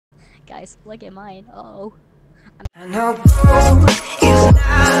guys. Look at mine. Oh. I know gold is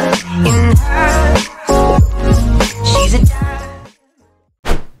not in her. She's a dime.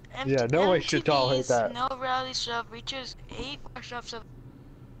 Yeah, no way should tolerate that. No reality stuff reaches 8 workshops of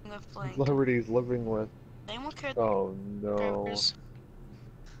blank. Celebrities living with. Anyone care? Oh no.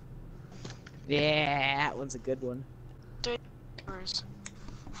 Yeah, that one's a good one. 3 hours.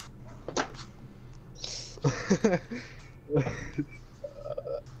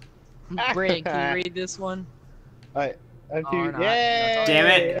 Brandon, can you read this one? Alright, MTV. Oh, no, Yay! Damn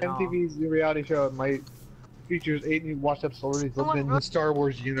it. MTV's new reality show might features 8 new watched-up celebrities living in the Star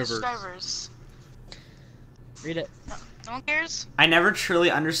Wars universe. Subscribers. Read it. No one cares? I never truly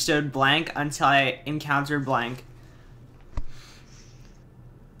understood blank until I encountered blank.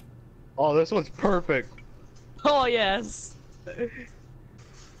 Oh, this one's perfect. Oh, yes.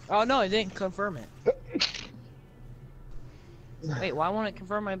 Oh, no, it didn't confirm it. Wait, why won't it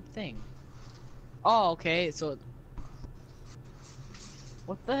confirm my thing? Oh, okay, so...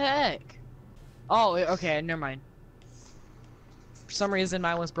 What the heck? Oh, okay, never mind. For some reason,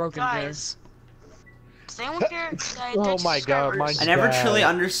 mine was broken. Guys. Does anyone care? Oh my god, mine's I never bad. truly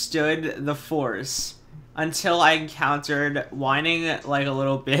understood the Force until I encountered whining like a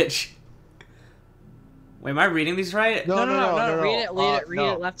little bitch. Wait, am I reading these right? No, read it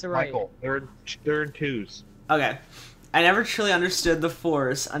left to right. Michael, they're in twos. Okay. I never truly understood the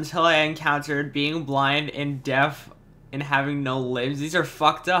Force until I encountered being blind and deaf and having no limbs. These are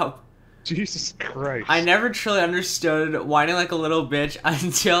fucked up. Jesus Christ. I never truly understood whining like a little bitch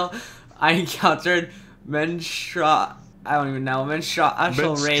until I encountered menstrual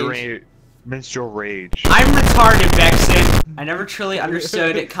rage. Menstrual rage. I'm retarded, Vexen. I never truly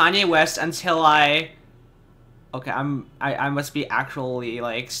understood Kanye West until I... Okay, I must be actually,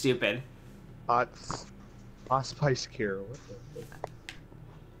 like, stupid. Hot Spice Care. What the fuck?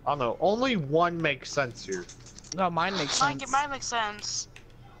 I don't know. Only one makes sense here. No, mine makes sense. Mine makes sense.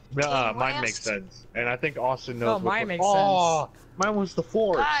 Nah, mine makes sense. And I think Austin knows. No, what mine makes sense. Mine was the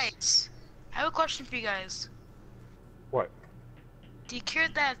Force. Guys, I have a question for you guys. What? Do you care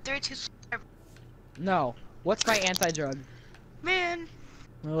that 32 subscribers? No. What's my anti-drug? Man,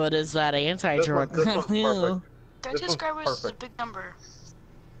 What is that anti-drug? This one's perfect. 32 one's subscribers is a perfect. big number.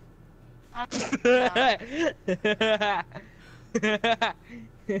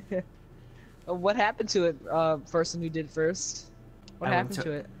 What happened to it, person who did first? What I went happened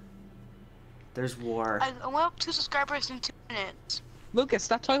to it? There's war. I went up 2 subscribers in 2 minutes. Lucas,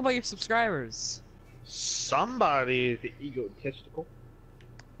 stop talking about your subscribers. Somebody is egotistical.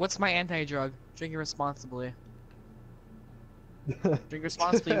 What's my anti-drug? Drink it responsibly. Drink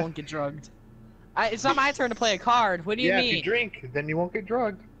responsibly, you won't get drugged. It's not my turn to play a card. What do you mean? If you drink, then you won't get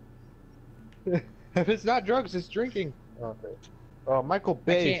drugged. If it's not drugs, it's drinking. Okay. Michael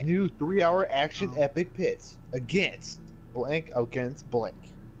Bay's new 3-hour action epic pits against blank.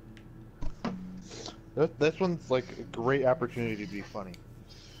 This one's like a great opportunity to be funny.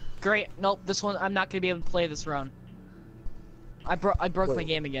 Great. Nope, this one I'm not gonna be able to play this round. I broke my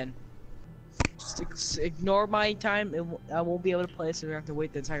game again. Just ignore my time, and I won't be able to play, so we have to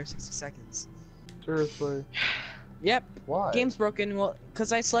wait the entire 60 seconds. Seriously? Yep. Why? Game's broken. Well,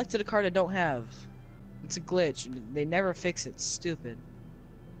 cause I selected a card I don't have. It's a glitch. They never fix it. It's stupid.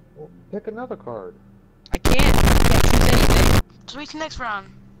 Well, pick another card. I can't choose anything. Just wait till next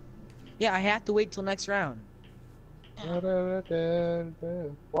round. Yeah, I have to wait till next round. Yeah.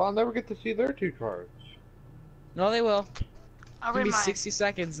 Well, I'll never get to see their 2 cards. No, they will. I'll Give read me mine. 60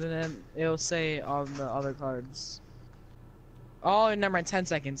 seconds, and then it'll say on the other cards. Oh, and never mind. 10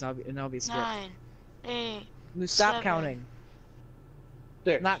 seconds. I'll be skipped. 9, 8, Stop 7, counting.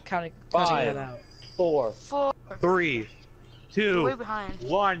 6, Not counting. 5, Counting that out. 4, 4. 3, You're way 2, behind.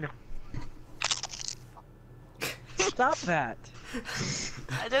 1. Stop that.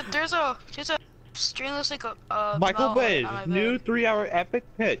 There's a stringless like Michael bell Bay's on my new bed. 3-hour epic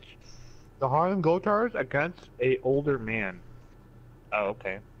pitch. The Harlem Globetrotters against a older man. Oh,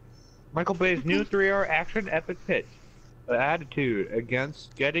 okay. Michael Bay's new 3-hour action epic pitch. The Attitude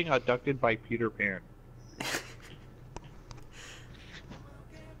against getting abducted by Peter Pan.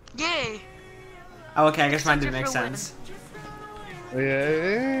 Yay! Oh, okay, I guess mine didn't make sense.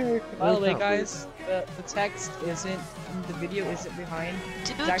 Yeah. By the way, guys, the text isn't, the video isn't behind.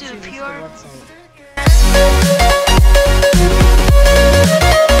 Due It's actually to just the pure website.